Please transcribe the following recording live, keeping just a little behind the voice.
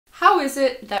is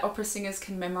it that opera singers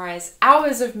can memorize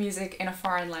hours of music in a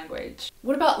foreign language?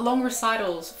 What about long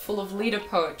recitals full of lieder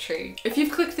poetry? If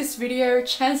you've clicked this video,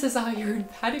 chances are you're in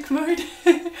panic mode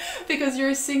because you're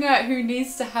a singer who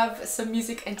needs to have some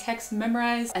music and text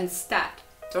memorized and stat.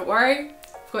 Don't worry,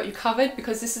 I've got you covered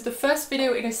because this is the first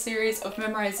video in a series of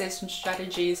memorization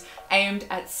strategies aimed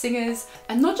at singers,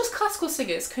 and not just classical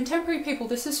singers, contemporary people.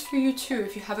 This is for you too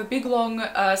if you have a big long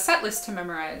set list to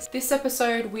memorize. This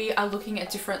episode we are looking at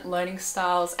different learning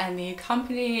styles and the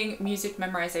accompanying music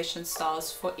memorization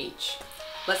styles for each.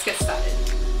 Let's get started.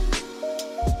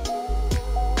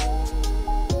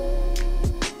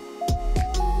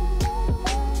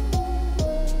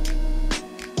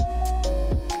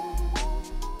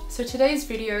 So today's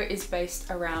video is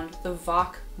based around the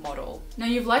VARK model. Now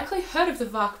you've likely heard of the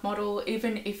VARK model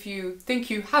even if you think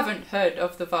you haven't heard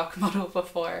of the VARK model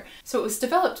before. So it was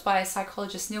developed by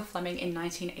psychologist Neil Fleming in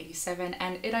 1987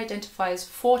 and it identifies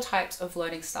 4 types of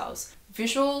learning styles: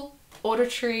 visual,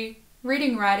 auditory,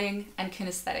 reading, writing, and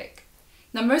kinesthetic.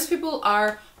 Now most people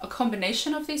are a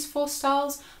combination of these 4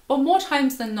 styles, but more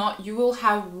times than not you will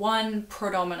have one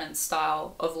predominant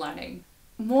style of learning.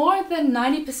 More than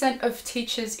 90% of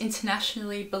teachers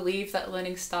internationally believe that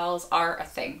learning styles are a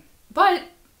thing, but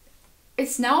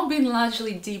it's now been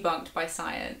largely debunked by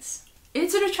science.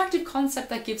 It's an attractive concept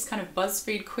that gives kind of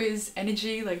BuzzFeed quiz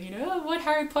energy, like, you know, what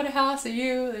Harry Potter house are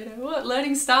you? You know, what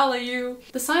learning style are you?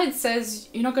 The science says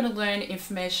you're not going to learn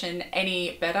information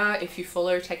any better if you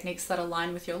follow techniques that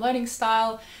align with your learning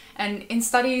style. And in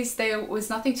studies, there was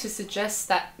nothing to suggest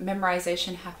that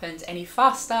memorization happened any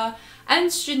faster,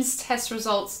 and students' test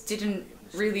results didn't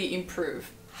really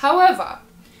improve. However,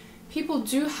 people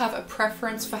do have a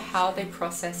preference for how they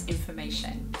process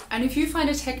information. And if you find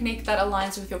a technique that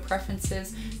aligns with your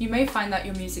preferences, you may find that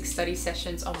your music study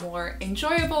sessions are more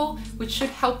enjoyable, which should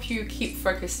help you keep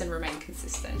focused and remain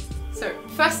consistent. So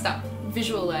first up,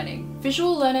 visual learning.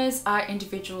 Visual learners are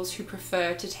individuals who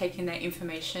prefer to take in their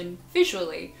information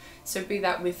visually. So be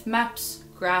that with maps,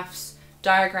 graphs,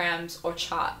 diagrams, or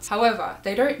charts. However,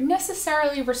 they don't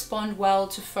necessarily respond well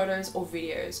to photos or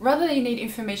videos. Rather, they need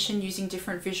information using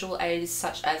different visual aids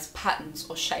such as patterns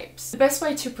or shapes. The best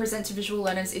way to present to visual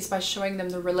learners is by showing them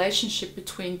the relationship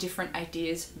between different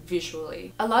ideas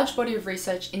visually. A large body of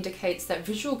research indicates that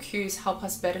visual cues help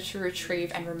us better to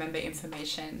retrieve and remember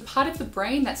information. The part of the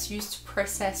brain that's used to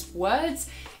process words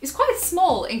is quite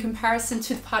small in comparison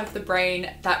to the part of the brain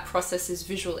that processes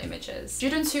visual images.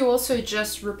 Students who also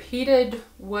just repeated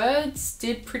words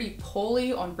did pretty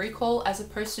poorly on recall as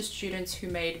opposed to students who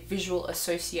made visual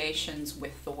associations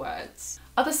with the words.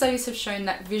 Other studies have shown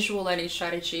that visual learning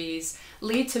strategies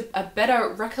lead to a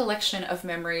better recollection of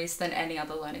memories than any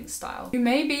other learning style. You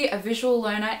may be a visual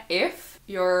learner if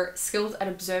you're skilled at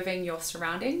observing your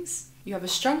surroundings, you have a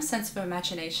strong sense of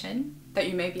imagination, that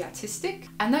you may be artistic,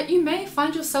 and that you may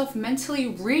find yourself mentally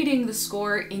reading the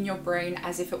score in your brain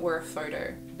as if it were a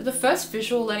photo. The first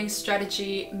visual learning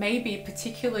strategy may be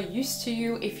particular use to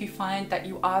you if you find that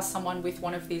you are someone with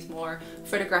one of these more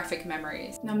photographic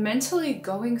memories. Now, mentally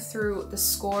going through the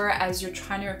score as you're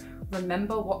trying to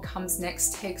remember what comes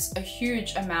next takes a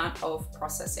huge amount of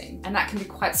processing, and that can be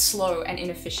quite slow and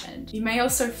inefficient. You may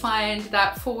also find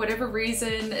that for whatever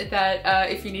reason that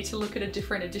if you need to look at a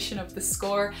different edition of the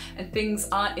score and things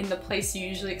aren't in the place you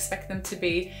usually expect them to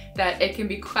be, that it can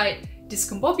be quite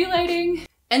discombobulating.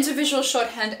 Enter visual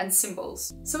shorthand and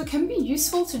symbols. So it can be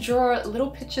useful to draw little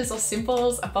pictures or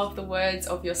symbols above the words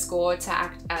of your score to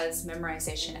act as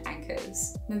memorization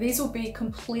anchors. Now these will be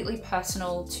completely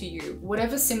personal to you.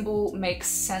 Whatever symbol makes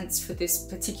sense for this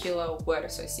particular word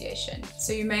association.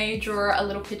 So you may draw a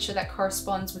little picture that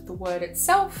corresponds with the word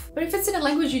itself, but if it's in a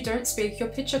language you don't speak, your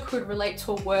picture could relate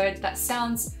to a word that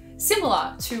sounds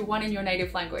similar to one in your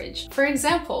native language. For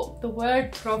example, the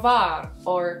word trovar,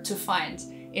 or to find,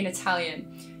 in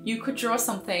Italian, you could draw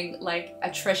something like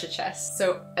a treasure chest.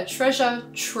 So a treasure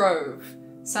trove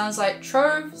sounds like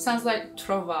trove, sounds like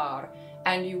trovar,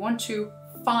 and you want to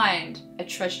find a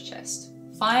treasure chest.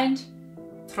 Find,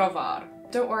 trovar.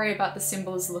 Don't worry about the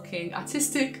symbols looking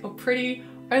artistic or pretty.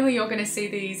 Only you're gonna see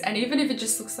these, and even if it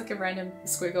just looks like a random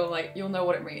squiggle, like, you'll know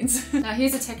what it means. Now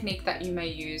here's a technique that you may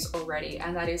use already,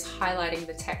 and that is highlighting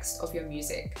the text of your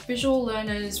music. Visual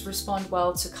learners respond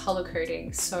well to color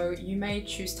coding, so you may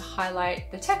choose to highlight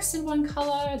the text in one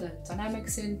color, the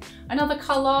dynamics in another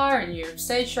color, and your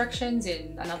stage directions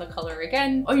in another color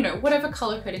again, or you know, whatever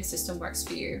color coding system works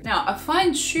for you. Now, a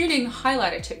fine-tuning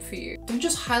highlighter tip for you. Don't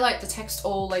just highlight the text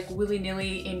all like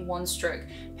willy-nilly in one stroke.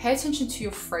 Pay attention to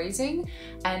your phrasing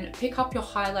and pick up your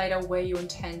highlighter where you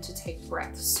intend to take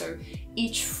breaths. So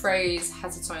each phrase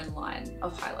has its own line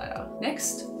of highlighter.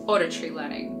 Next, auditory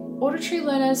learning. Auditory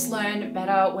learners learn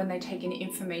better when they take in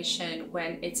information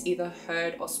when it's either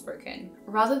heard or spoken.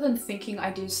 Rather than thinking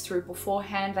ideas through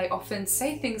beforehand, they often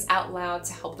say things out loud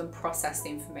to help them process the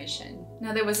information.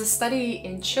 Now, there was a study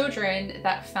in children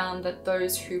that found that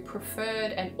those who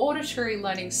preferred an auditory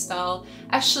learning style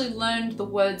actually learned the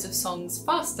words of songs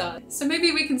faster. So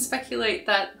maybe we can speculate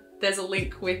that there's a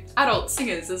link with adult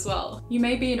singers as well. You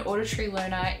may be an auditory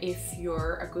learner if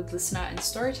you're a good listener and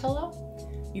storyteller.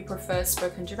 You prefer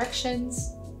spoken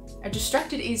directions, are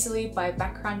distracted easily by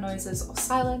background noises or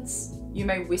silence. You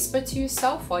may whisper to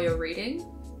yourself while you're reading.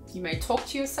 You may talk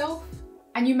to yourself.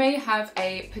 And you may have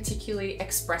a particularly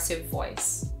expressive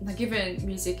voice. Now, given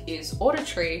music is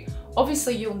auditory,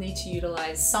 obviously you'll need to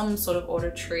utilize some sort of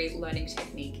auditory learning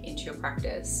technique into your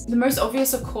practice. The most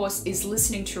obvious, of course, is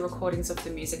listening to recordings of the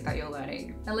music that you're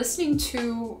learning. Now, listening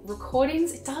to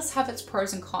recordings, it does have its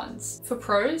pros and cons. For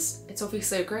pros, it's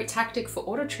obviously a great tactic for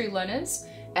auditory learners.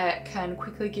 It can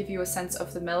quickly give you a sense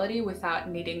of the melody without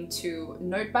needing to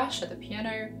note bash at the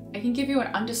piano. It can give you an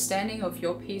understanding of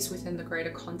your piece within the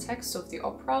greater context of the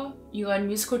opera. You learn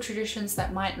musical traditions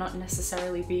that might not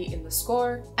necessarily be in the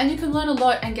score. And you can learn a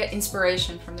lot and get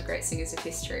inspiration from the great singers of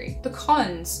history. The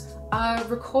cons are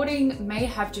recording may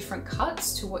have different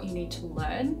cuts to what you need to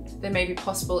learn. There may be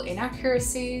possible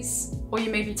inaccuracies, or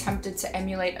you may be tempted to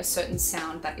emulate a certain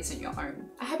sound that isn't your own.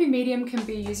 A happy medium can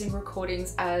be using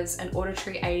recordings as an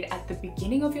auditory aid at the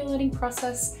beginning of your learning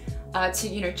process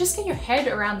to just get your head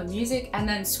around the music and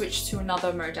then switch to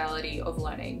another modality of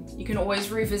learning. You can always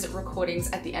revisit recordings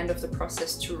at the end of the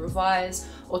process to revise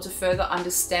or to further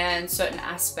understand certain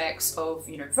aspects of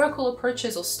vocal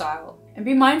approaches or style. And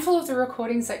be mindful of the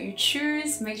recordings that you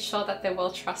choose, make sure that they're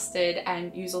well trusted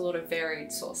and use a lot of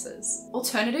varied sources.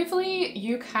 Alternatively,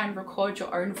 you can record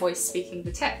your own voice speaking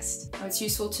the text. Now, it's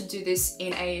useful to do this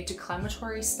in a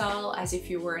declamatory style as if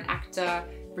you were an actor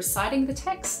reciting the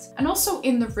text, and also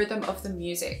in the rhythm of the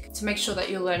music to make sure that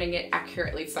you're learning it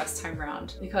accurately first time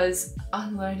round, because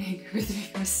unlearning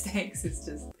rhythmic mistakes is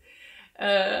just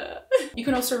You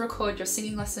can also record your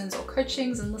singing lessons or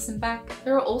coachings and listen back.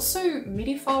 There are also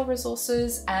MIDI file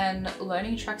resources and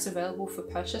learning tracks available for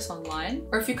purchase online.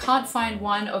 Or if you can't find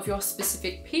one of your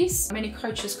specific piece, many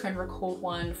coaches can record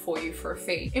one for you for a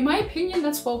fee. In my opinion,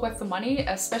 that's well worth the money,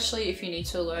 especially if you need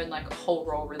to learn like a whole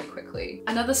role really quickly.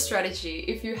 Another strategy,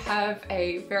 if you have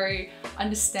a very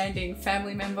understanding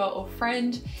family member or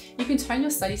friend, you can turn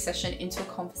your study session into a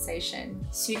conversation.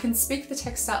 So you can speak the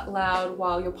text out loud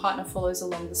while your partner follows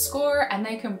along the score, and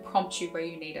they can prompt you where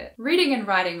you need it. Reading and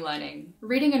writing learning.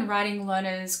 Reading and writing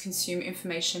learners consume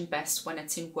information best when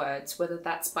it's in words, whether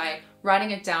that's by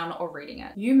writing it down or reading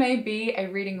it. You may be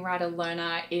a reading writer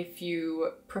learner if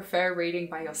you prefer reading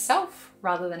by yourself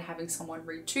rather than having someone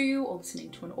read to you or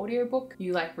listening to an audiobook.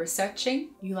 You like researching.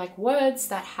 You like words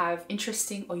that have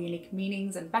interesting or unique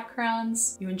meanings and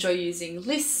backgrounds. You enjoy using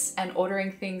lists and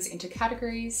ordering things into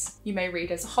categories. You may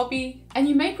read as a hobby, and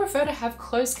you may prefer to have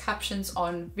closed captions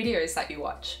on videos that you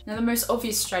watch. Now, the most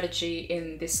obvious strategy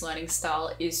in this learning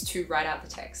style is to write out the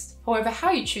text. However,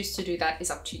 how you choose to do that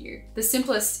is up to you. The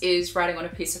simplest is writing on a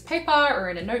piece of paper or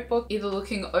in a notebook, either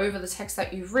looking over the text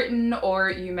that you've written, or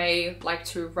you may like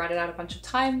to write it out a bunch of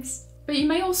times. But you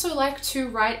may also like to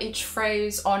write each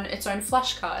phrase on its own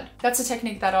flashcard. That's a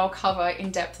technique that I'll cover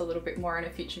in depth a little bit more in a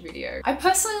future video. I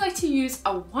personally like to use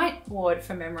a whiteboard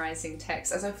for memorizing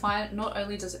text, as I find not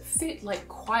only does it fit like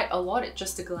quite a lot at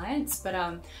just a glance, but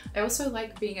I also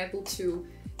like being able to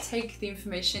take the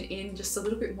information in just a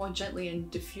little bit more gently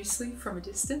and diffusely from a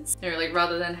distance. You know, like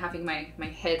rather than having my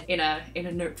head in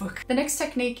a notebook. The next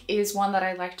technique is one that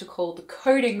I like to call the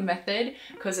coding method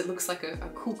because it looks like a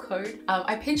cool code.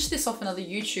 I pinched this off another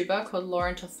YouTuber called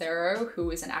Lauren Tothero, who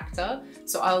is an actor.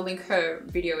 So I'll link her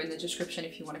video in the description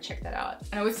if you want to check that out.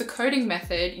 And with the coding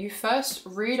method, you first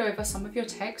read over some of your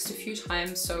text a few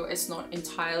times so it's not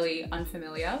entirely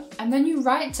unfamiliar. And then you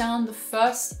write down the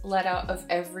first letter of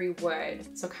every word.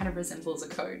 So it kind of resembles a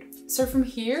code. So from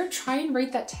here, try and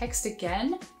read that text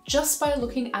again just by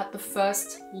looking at the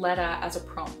first letter as a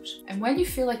prompt. And when you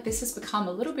feel like this has become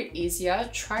a little bit easier,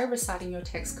 try reciting your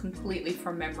text completely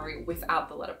from memory without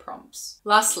the letter prompts.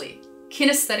 Lastly,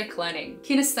 kinesthetic learning.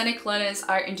 Kinesthetic learners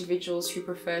are individuals who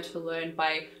prefer to learn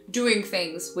by doing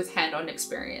things with hand-on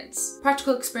experience.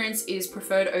 Practical experience is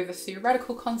preferred over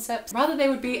theoretical concepts. Rather, they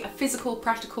would be a physical,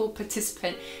 practical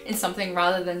participant in something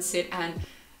rather than sit and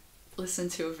listen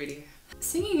to a video.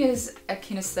 Singing is a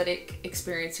kinesthetic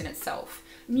experience in itself.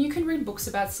 I mean, you can read books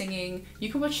about singing,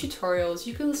 you can watch tutorials,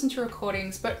 you can listen to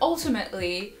recordings, but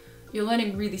ultimately your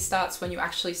learning really starts when you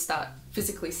actually start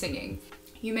physically singing.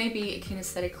 You may be a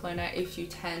kinesthetic learner if you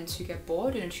tend to get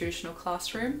bored in a traditional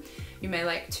classroom. You may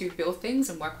like to build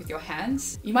things and work with your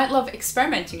hands. You might love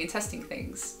experimenting and testing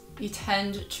things. You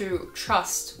tend to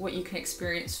trust what you can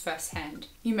experience firsthand.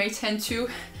 You may tend to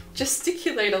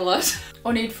gesticulate a lot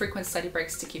or need frequent study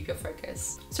breaks to keep your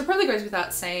focus. So it probably goes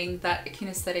without saying that a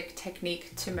kinesthetic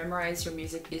technique to memorize your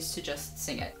music is to just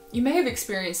sing it. You may have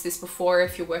experienced this before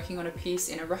if you're working on a piece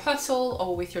in a rehearsal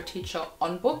or with your teacher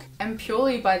on book, and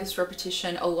purely by this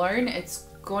repetition alone, it's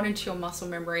gone into your muscle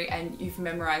memory and you've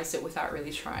memorized it without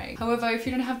really trying. However, if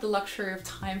you don't have the luxury of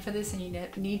time for this and you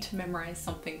need to memorize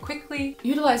something quickly,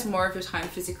 utilize more of your time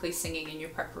physically singing in your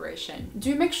preparation.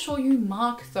 Do make sure you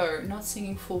mark though, not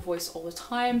singing full voice all the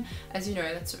time. As you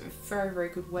know, that's a very, very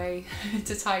good way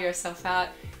to tire yourself out.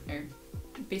 You know,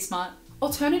 be smart.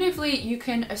 Alternatively, you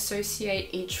can associate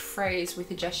each phrase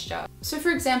with a gesture. So for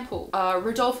example,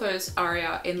 Rodolfo's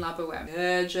aria in La Boheme.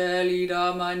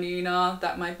 Gelida manina,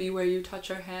 that might be where you touch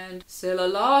your hand. Se la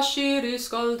lasci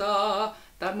riscalda,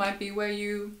 that might be where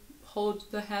you hold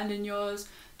the hand in yours.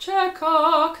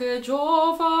 Cerca che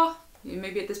giova,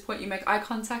 maybe at this point you make eye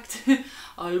contact.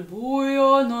 Al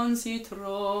buio non si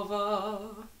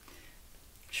trova.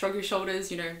 Shrug your shoulders,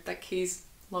 you know, that key's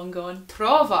long gone.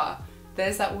 Trova.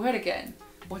 There's that word again.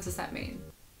 What does that mean?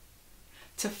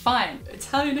 To find.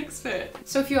 Italian expert.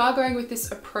 So if you are going with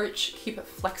this approach, keep it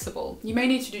flexible. You may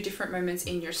need to do different moments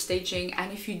in your staging,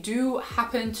 and if you do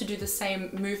happen to do the same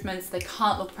movements, they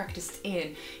can't look practiced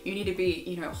in. You need to be,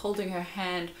 you know, holding her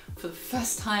hand for the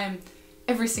first time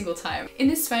every single time. In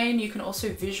this vein, you can also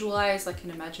visualize like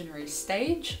an imaginary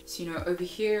stage. So, you know, over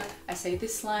here, I say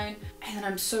this line, and then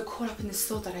I'm so caught up in this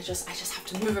thought that I just have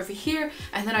to move over here,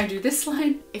 and then I do this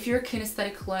line. If you're a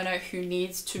kinesthetic learner who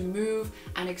needs to move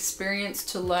and experience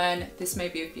to learn, this may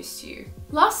be of use to you.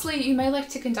 Lastly, you may like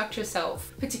to conduct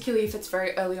yourself, particularly if it's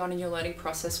very early on in your learning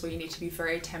process where you need to be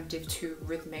very attentive to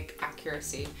rhythmic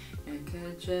accuracy.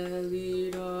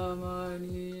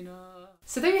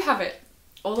 So there you have it.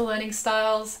 All the learning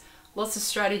styles, lots of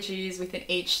strategies within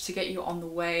each to get you on the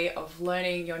way of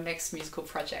learning your next musical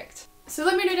project. So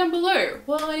let me know down below,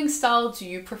 what learning style do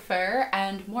you prefer,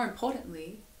 and more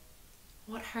importantly,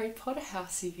 what Harry Potter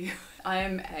house are you? I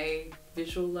am a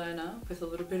visual learner with a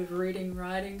little bit of reading,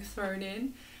 writing thrown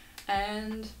in,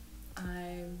 and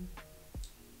I'm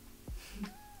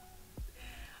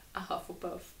a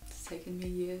Hufflepuff. It's taken me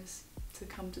years to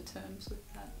come to terms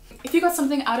with that. If you got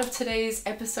something out of today's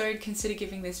episode, consider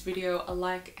giving this video a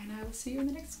like, and I will see you in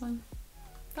the next one.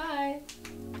 Bye!